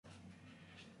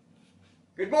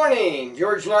Good morning,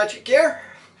 George Logic here.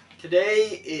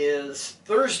 Today is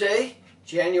Thursday,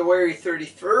 January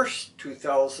 31st,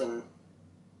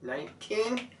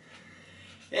 2019,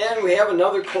 and we have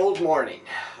another cold morning.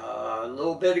 A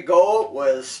little bit ago it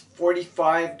was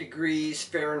 45 degrees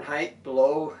Fahrenheit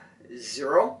below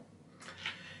zero,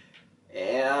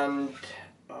 and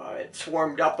it's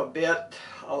warmed up a bit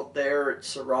out there.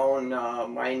 It's around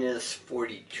minus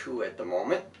 42 at the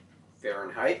moment,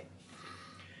 Fahrenheit.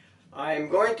 I'm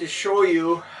going to show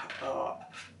you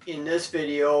in this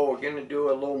video, we're going to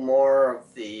do a little more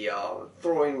of the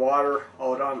throwing water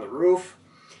out on the roof,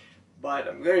 but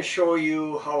I'm going to show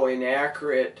you how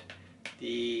inaccurate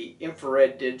the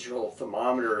infrared digital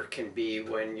thermometer can be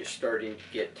when you're starting to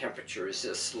get temperatures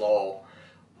this low.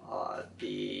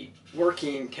 The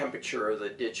working temperature of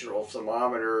the digital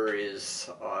thermometer is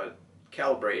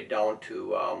calibrated down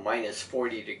to minus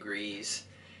 40 degrees,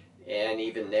 and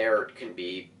even there it can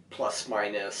be plus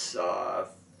minus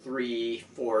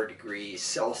 3-4 degrees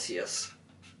Celsius,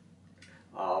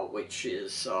 which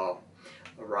is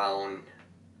around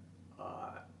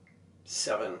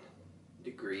 7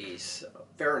 degrees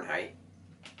Fahrenheit.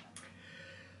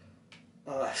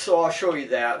 So I'll show you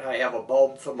that. I have a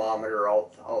bulb thermometer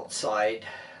outside,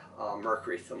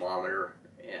 mercury thermometer,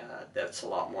 that's a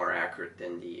lot more accurate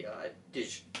than the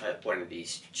one of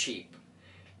these cheap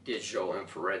digital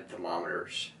infrared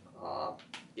thermometers.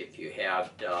 If you had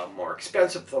a more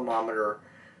expensive thermometer,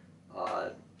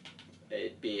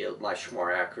 it'd be much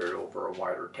more accurate over a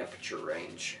wider temperature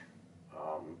range.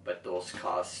 But those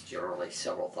cost generally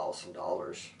several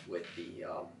 $1,000s with the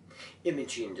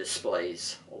imaging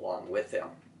displays along with them.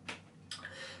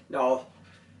 Now,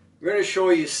 I'm going to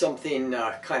show you something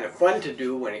kind of fun to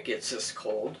do when it gets this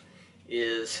cold.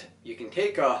 Is you can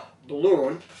take a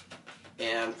balloon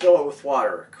and fill it with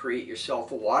water. Create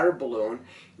yourself a water balloon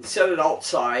and set it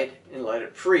outside and let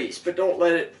it freeze. But don't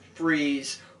let it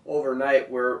freeze overnight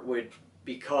where it would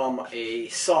become a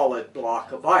solid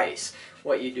block of ice.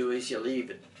 What you do is you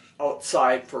leave it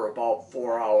outside for about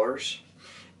 4 hours,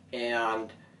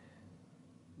 and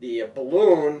the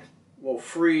balloon will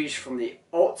freeze from the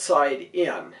outside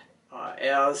in.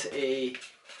 As a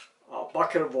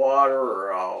bucket of water or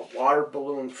a water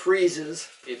balloon freezes,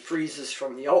 it freezes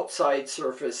from the outside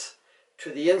surface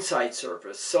to the inside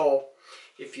surface. So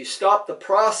if you stop the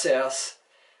process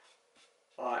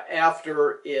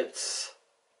after it's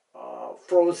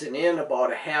frozen in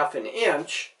about a ½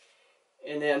 inch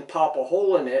and then pop a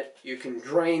hole in it, you can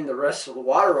drain the rest of the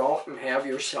water out and have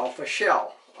yourself a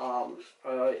shell,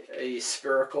 a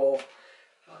spherical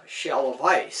shell of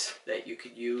ice that you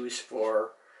could use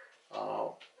for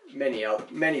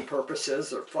many purposes.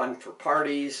 They're fun for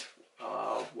parties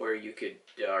where you could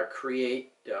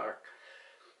create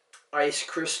ice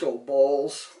crystal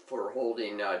bowls for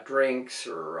holding drinks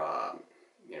or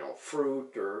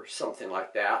fruit or something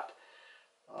like that.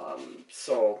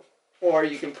 Or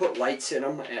you can put lights in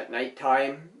them at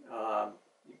nighttime.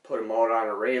 You put them out on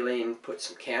a railing, put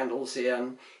some candles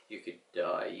in. You could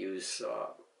use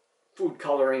food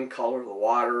coloring, color the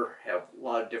water, have a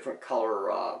lot of different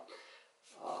color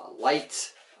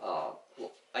lights,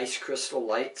 ice crystal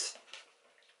lights,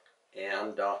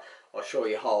 and I'll show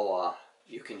you how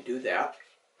you can do that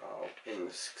in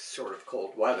this sort of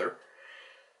cold weather.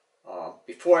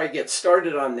 Before I get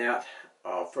started on that,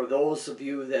 for those of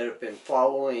you that have been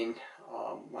following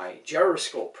my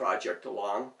gyroscope project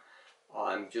along,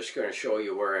 I'm just going to show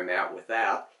you where I'm at with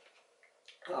that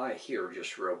here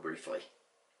just real briefly.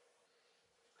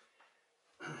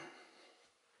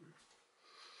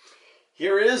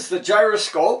 Here is the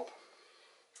gyroscope.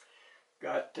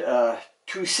 Got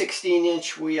two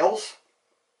 16-inch wheels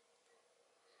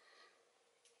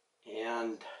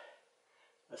and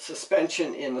a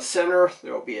suspension in the center.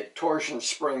 There will be a torsion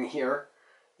spring here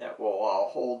that will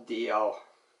hold the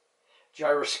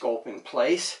gyroscope in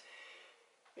place.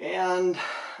 And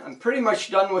I'm pretty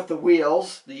much done with the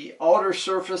wheels. The outer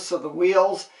surface of the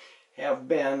wheels have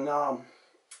been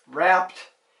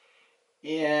wrapped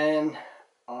in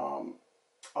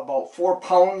about 4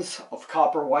 pounds of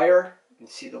copper wire. You can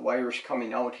see the wires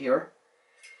coming out here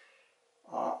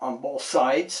on both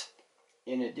sides,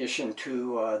 in addition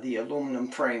to the aluminum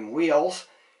frame wheels.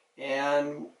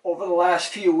 And over the last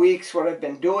few weeks, what I've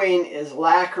been doing is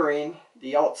lacquering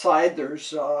the outside.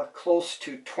 There's close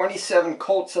to 27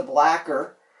 coats of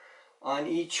lacquer on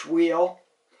each wheel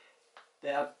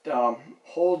that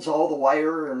holds all the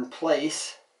wire in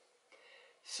place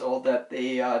so that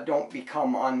they don't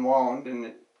become unwound, and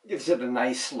it gives it a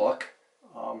nice look.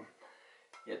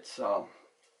 It's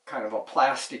kind of a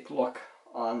plastic look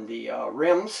on the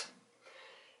rims.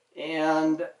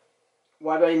 And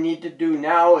what I need to do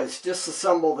now is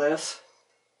disassemble this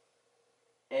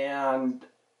and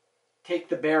take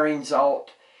the bearings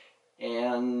out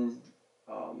and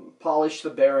polish the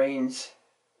bearings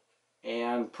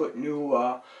and put new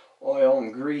oil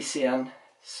and grease in,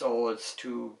 so it's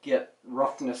to get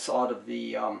roughness out of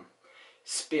the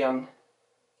spin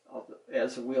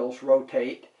as the wheels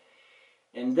rotate.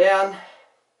 And then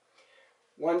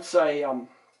once I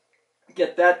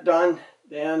get that done,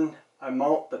 then I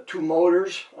mount the two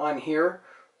motors on here,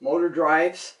 motor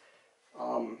drives.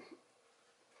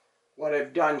 What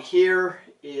I've done here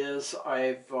is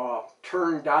I've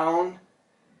turned down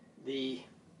the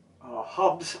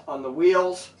hubs on the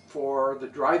wheels for the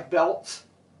drive belts.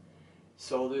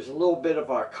 So there's a little bit of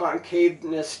a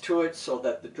concaveness to it so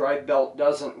that the drive belt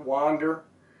doesn't wander.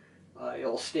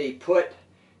 It'll stay put.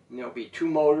 And there'll be two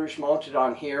motors mounted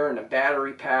on here and a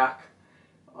battery pack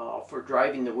for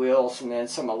driving the wheels, and then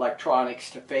some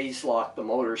electronics to phase lock the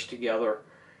motors together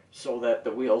so that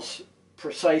the wheels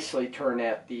precisely turn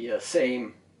at the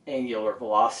same angular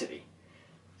velocity.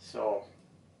 So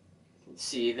you can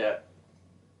see that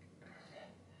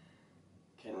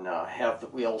you can have the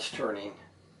wheels turning.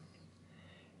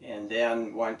 And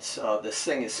then once this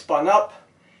thing is spun up,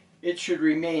 it should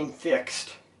remain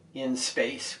fixed in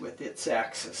space with its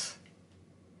axis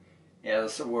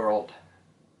as the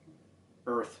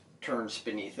Earth turns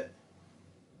beneath it.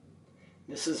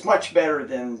 This is much better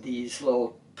than these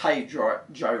little tide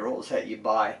gyros that you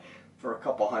buy for a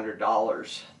couple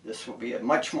 $100. This will be a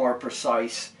much more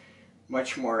precise,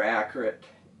 much more accurate,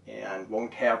 and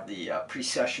won't have the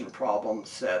precession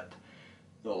problems that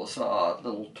those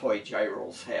little toy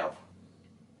gyros have.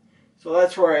 So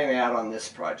that's where I'm at on this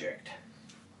project.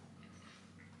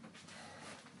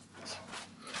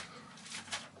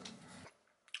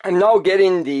 I'm now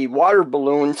getting the water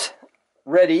balloons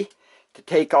ready to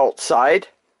take outside.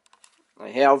 I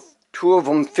have two of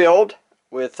them filled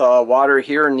with water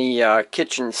here in the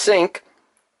kitchen sink.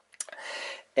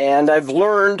 And I've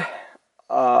learned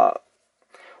over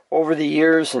the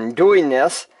years in doing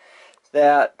this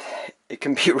that it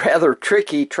can be rather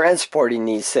tricky transporting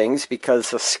these things because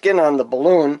the skin on the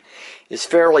balloon is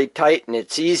fairly tight and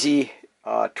it's easy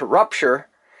to rupture.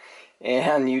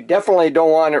 And you definitely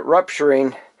don't want it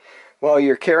rupturing while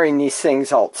you're carrying these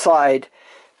things outside.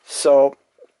 So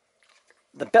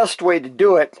the best way to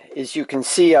do it is, you can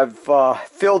see I've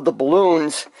filled the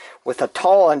balloons with a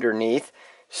towel underneath,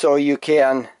 so you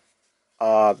can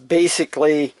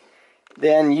basically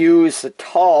then use the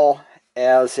towel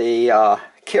as a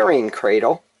carrying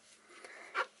cradle.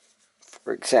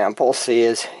 For example, see,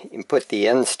 as you can put the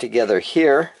ends together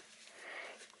here,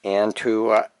 and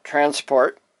to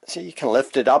transport, so you can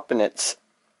lift it up and it's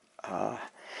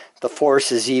the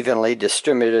force is evenly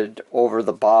distributed over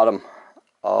the bottom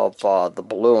of the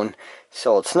balloon,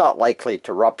 so it's not likely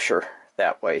to rupture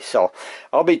that way. So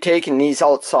I'll be taking these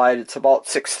outside. It's about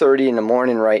 6:30 in the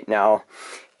morning right now,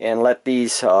 and let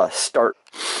these start.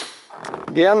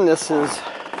 Again, this is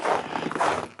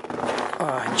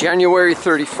January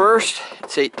 31st.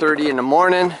 It's 8:30 in the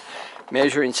morning.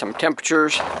 Measuring some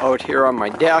temperatures out here on my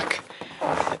deck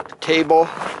at the table,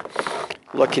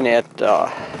 looking at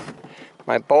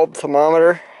my bulb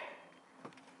thermometer.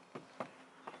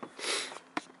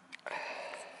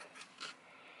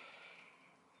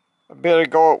 A bit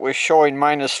ago it was showing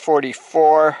minus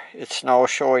 44. It's now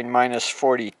showing minus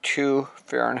 42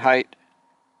 Fahrenheit.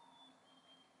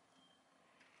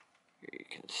 Here you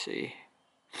can see.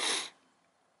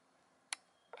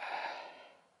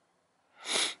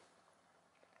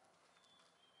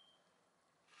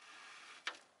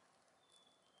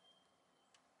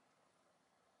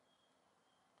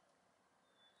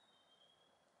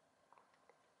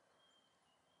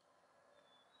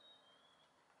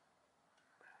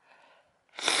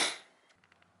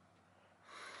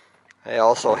 I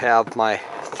also have my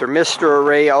thermistor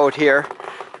array out here.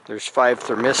 There's 5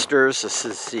 thermistors. This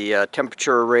is the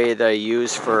temperature array that I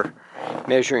use for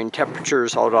measuring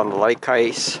temperatures out on the lake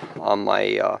ice on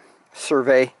my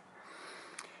survey.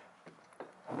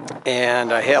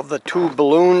 And I have the 2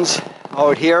 balloons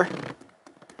out here.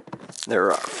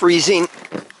 They're freezing.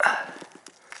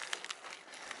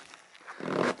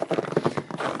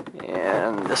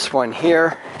 And this one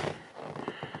here.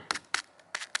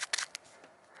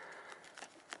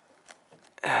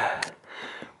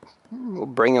 We'll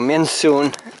bring them in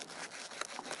soon.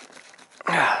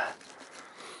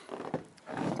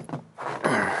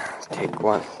 Take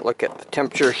one look at the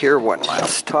temperature here one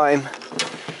last time.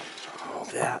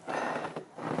 Move that.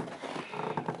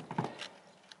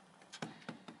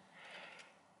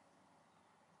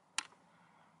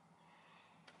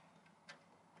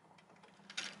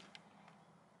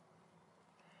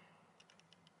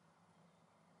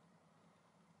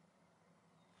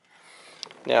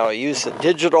 Now I use a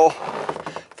digital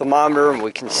thermometer, and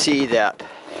we can see that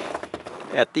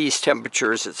at these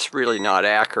temperatures it's really not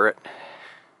accurate.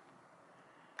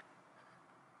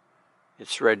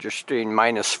 It's registering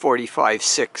minus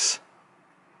 45.6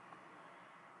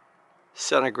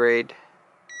 centigrade,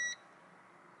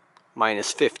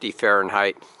 minus 50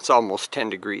 Fahrenheit. It's almost 10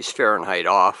 degrees Fahrenheit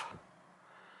off.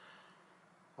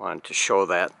 Wanted to show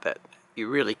that you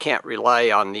really can't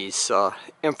rely on these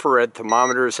infrared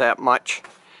thermometers that much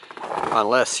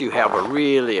unless you have a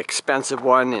really expensive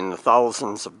one in the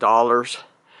thousands of dollars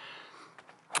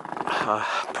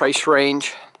price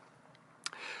range.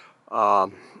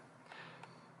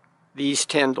 These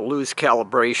tend to lose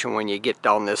calibration when you get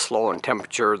down this low in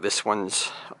temperature. This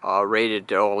one's rated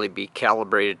to only be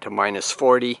calibrated to minus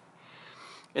 40.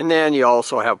 And then you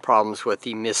also have problems with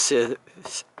emissivity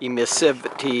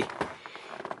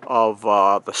of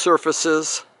the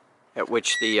surfaces at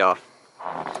which the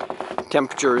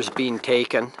temperature is being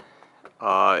taken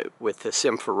with this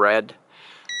infrared.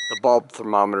 The bulb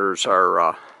thermometers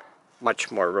are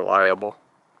much more reliable.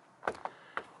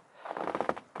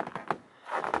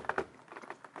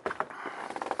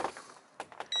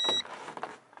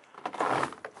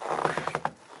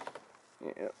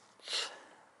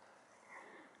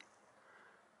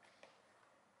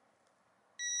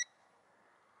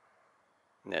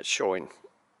 And that's showing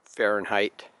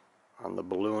Fahrenheit on the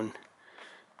balloon.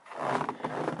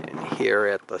 And here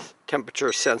at the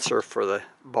temperature sensor for the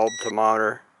bulb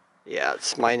thermometer, yeah,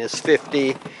 it's minus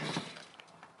 50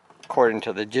 according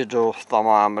to the digital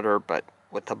thermometer, but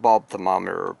with the bulb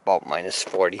thermometer about minus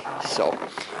 40. So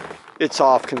it's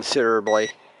off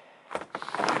considerably.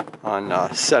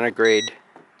 On centigrade,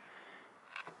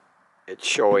 it's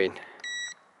showing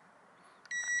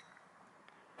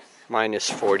minus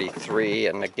 43,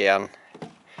 and again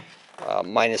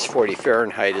minus 40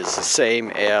 Fahrenheit is the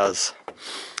same as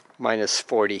minus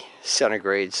 40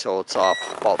 centigrade, so it's off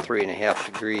about 3.5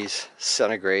 degrees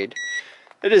centigrade.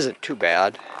 It isn't too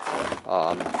bad.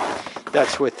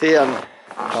 That's within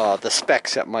the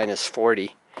specs at minus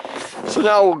 40. So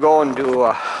now we'll go and do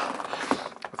a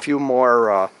few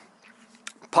more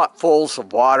potfuls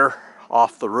of water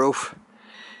off the roof,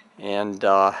 and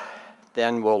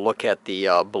then we'll look at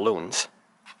the balloons.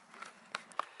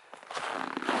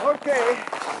 Okay,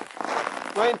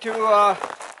 going to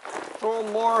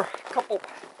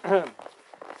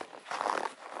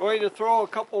throw a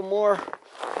couple more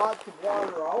pots of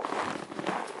water out.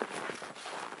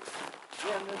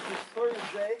 Again, this is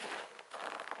Thursday,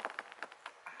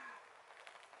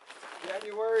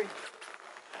 January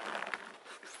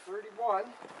 31.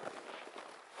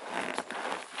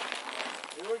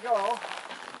 Here we go.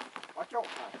 Watch out,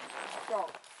 man. Watch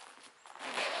out.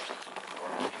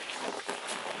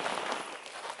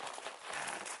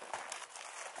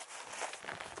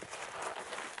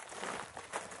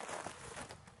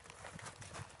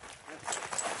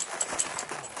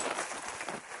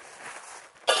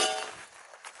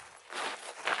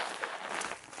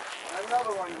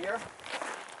 Another one here.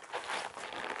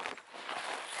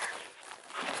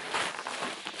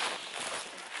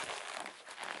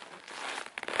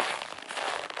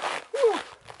 Whew.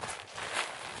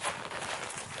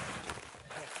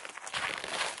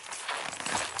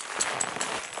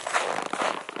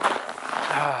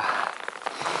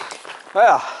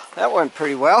 Well, that went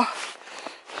pretty well. You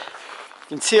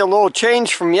can see a little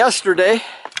change from yesterday.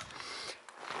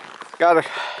 Got a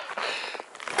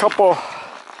couple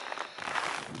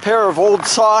pair of old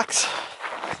socks.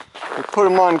 I put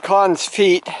them on Con's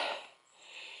feet.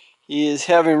 He is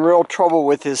having real trouble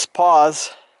with his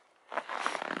paws,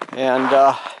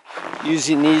 and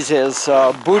using these as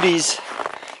booties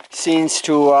seems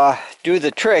to do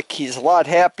the trick. He's a lot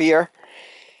happier,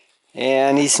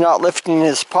 and he's not lifting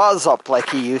his paws up like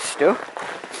he used to.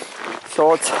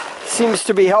 So it seems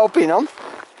to be helping him.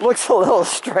 Looks a little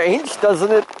strange,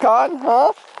 doesn't it, Con?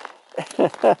 Huh?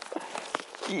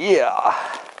 Yeah.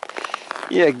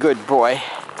 Yeah, good boy.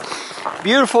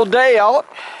 Beautiful day out.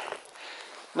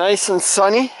 Nice and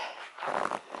sunny.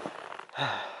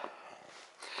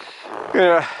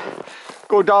 Gonna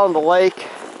go down the lake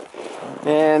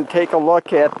and take a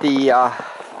look at the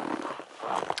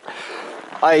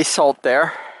ice out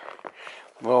there.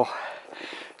 We'll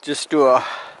just do a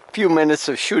few minutes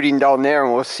of shooting down there,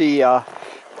 and we'll see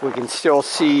if we can still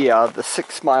see the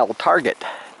 6-mile target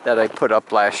that I put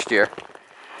up last year.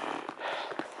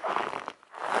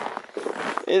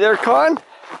 Hey there, Con.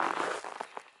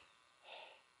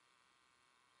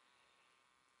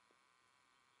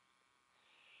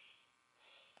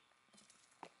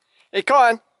 Hey,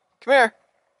 Con, come here.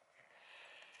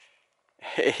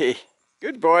 Hey,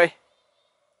 good boy.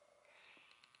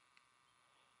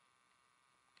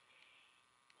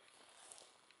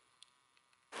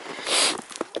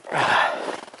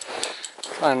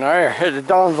 And I headed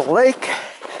down to the lake.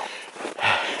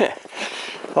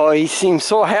 Oh, he seems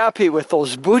so happy with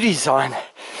those booties on.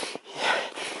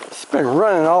 He's been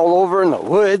running all over in the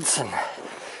woods, and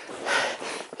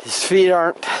his feet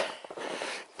aren't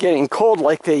getting cold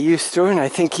like they used to, and I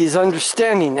think he's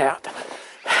understanding that.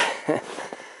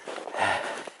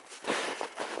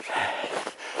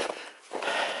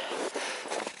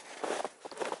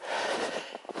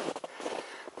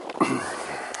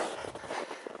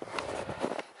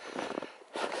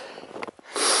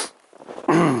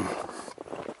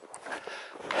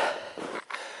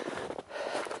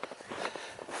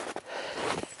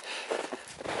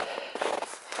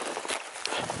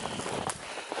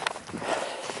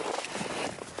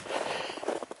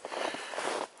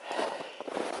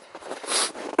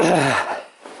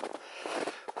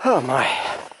 Oh my.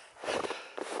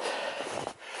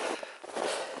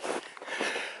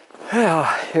 Well,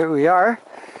 here we are.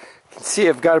 You can see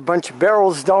I've got a bunch of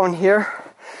barrels down here.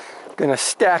 I'm gonna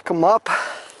stack them up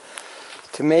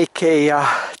to make a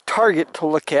target to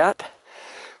look at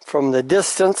from the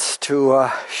distance to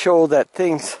show that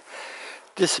things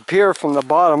disappear from the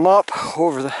bottom up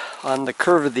on the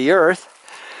curve of the earth.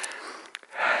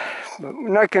 But we're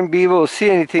not going to be able to see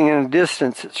anything in the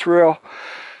distance. It's real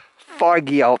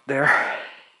foggy out there.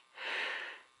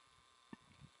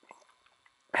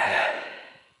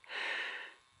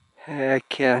 I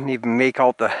can't even make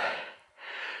out the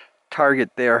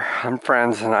target there on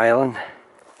Franzen Island.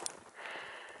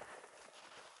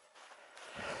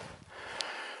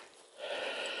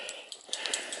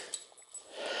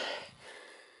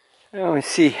 Now we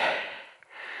see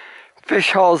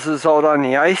fish houses out on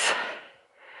the ice.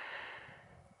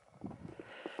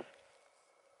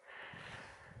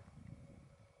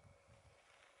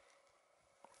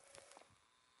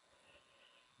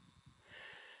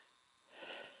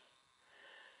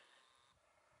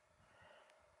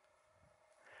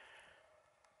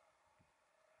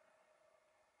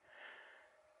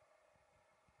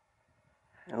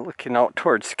 And looking out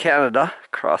towards Canada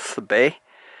across the bay.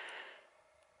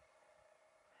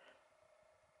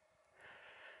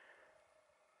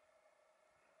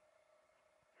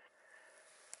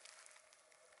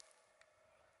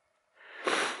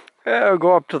 I'll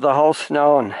go up to the house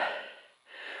now and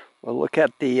we'll look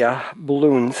at the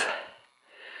balloons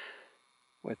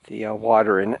with the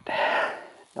water in it.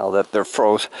 Now that they're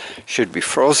froze, should be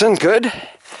frozen. Good.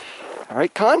 All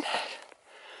right, Con.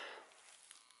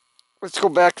 Let's go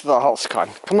back to the house, Con.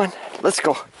 Come on, let's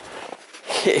go.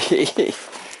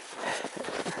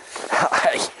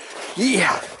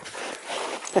 Yeah.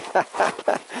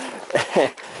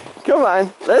 Come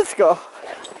on, let's go.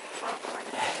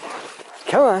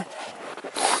 Come on.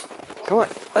 Come on,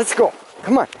 let's go.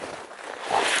 Come on.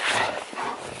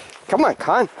 Come on,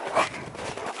 Con.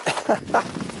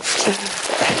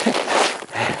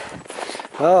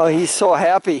 Oh, he's so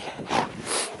happy.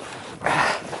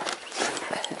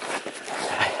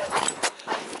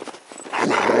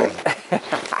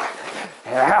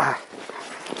 Yeah.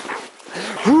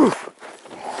 Whew.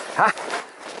 Huh?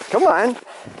 Come on.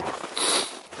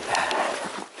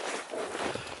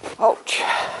 Ouch.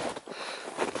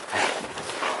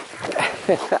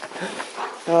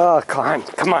 Oh, Con,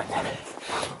 come on.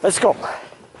 Let's go.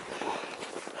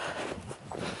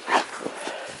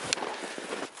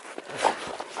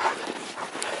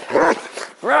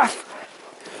 Ruff.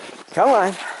 Come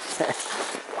on.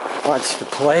 Wants to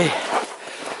play.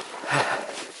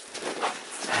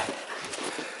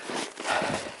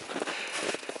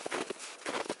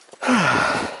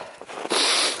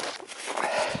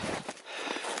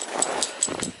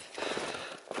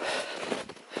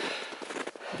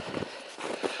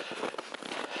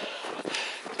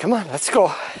 Come on, let's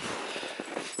go.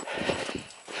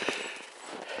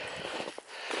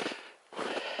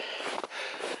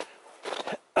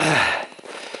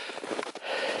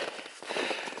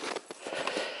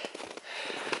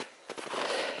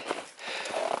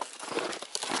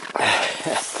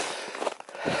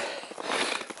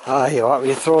 Ah, you want me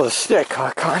to throw the stick,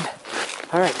 huh, Con?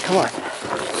 All right, come on.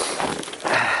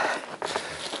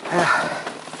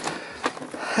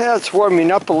 Yeah, it's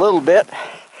warming up a little bit.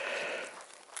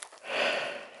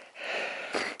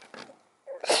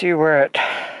 See where it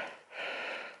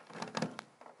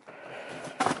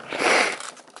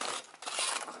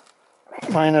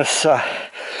minus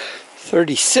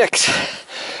 36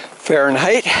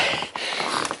 Fahrenheit.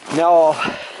 Now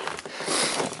I'll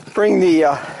bring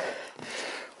the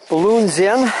balloons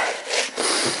in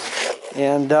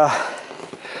and I'll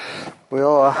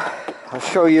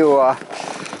show you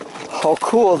how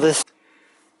cool this.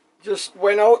 Just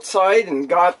went outside and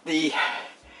got the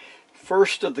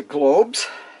first of the globes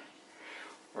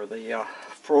or the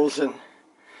frozen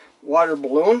water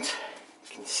balloons.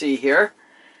 You can see here.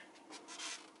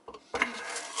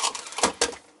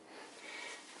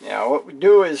 Now what we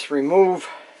do is remove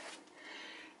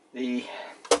the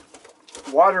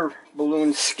water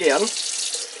balloon skin.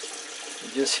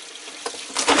 You just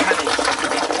kind of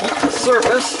heat the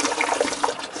surface,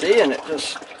 see, and it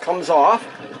just comes off.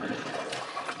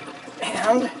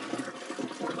 And,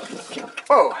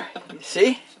 oh, you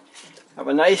see, I have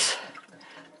a nice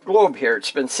globe here.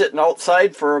 It's been sitting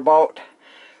outside for about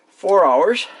 4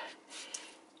 hours,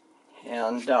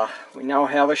 and we now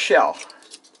have a shell.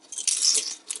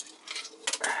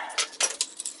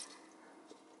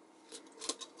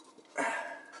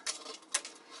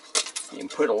 You can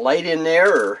put a light in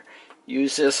there or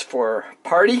use this for a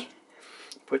party.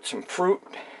 Put some fruit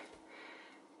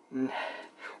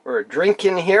or a drink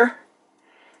in here.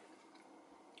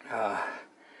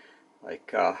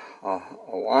 Like a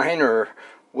wine or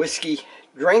whiskey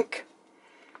drink.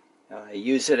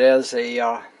 Use it as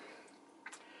a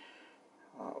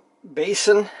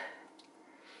basin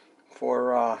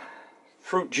for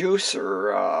fruit juice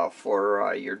or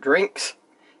for your drinks.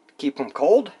 Keep them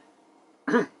cold.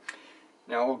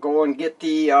 Now we'll go and get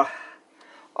the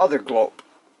other globe.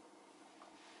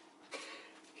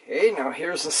 Okay, now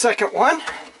here's the second one.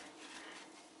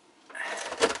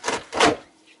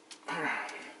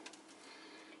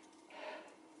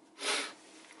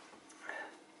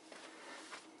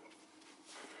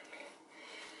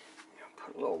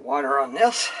 Put a little water on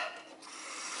this.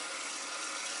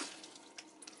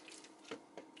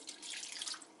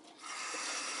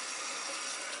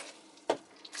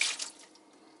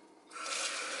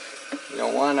 You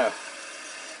don't want to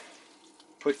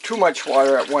put too much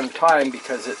water at one time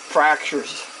because it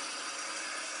fractures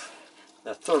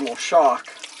the thermal shock.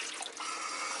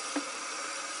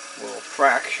 Will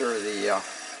fracture the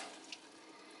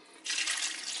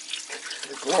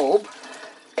globe.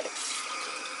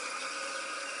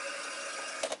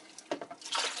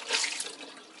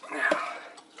 Now,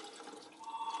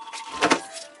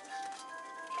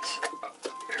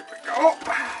 here we go.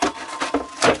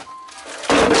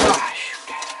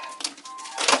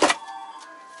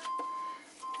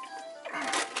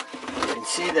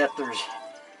 See that there's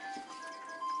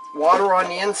water on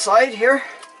the inside here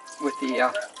with the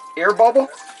air bubble.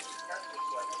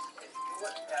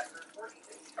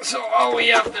 So all we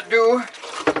have to do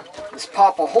is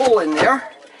pop a hole in there.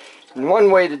 And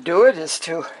one way to do it is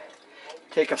to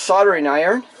take a soldering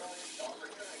iron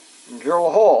and drill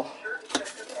a hole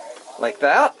like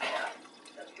that.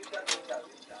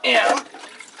 And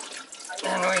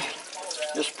then we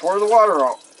just pour the water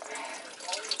out.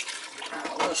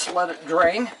 Just let it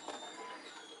drain.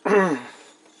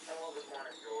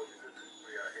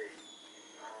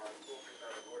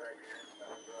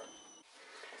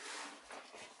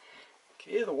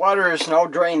 Okay, the water is now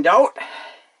drained out.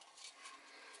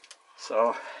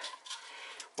 So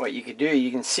what you could do,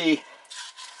 you can see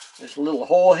there's a little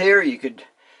hole here. You could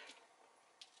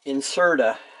insert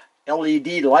a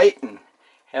LED light and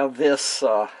have this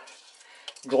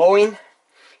glowing.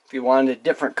 If you wanted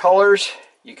different colors,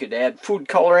 you could add food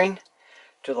coloring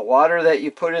to the water that you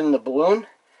put in the balloon.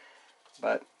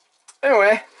 But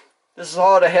anyway, this is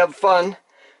all to have fun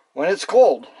when it's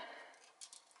cold.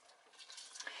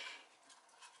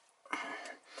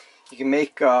 You can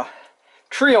make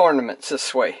tree ornaments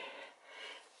this way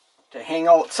to hang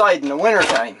outside in the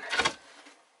wintertime.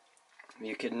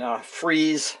 You can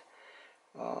freeze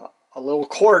a little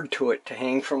cord to it to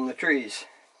hang from the trees.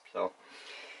 So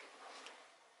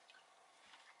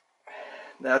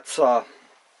that's one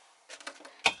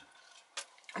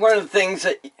of the things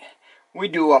that we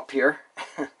do up here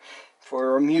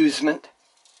for amusement.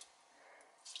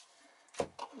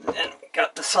 And then we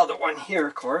got this other one here,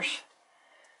 of course.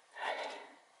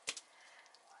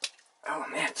 Oh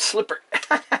man, it's slippery.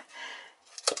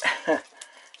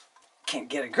 Can't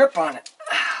get a grip on it.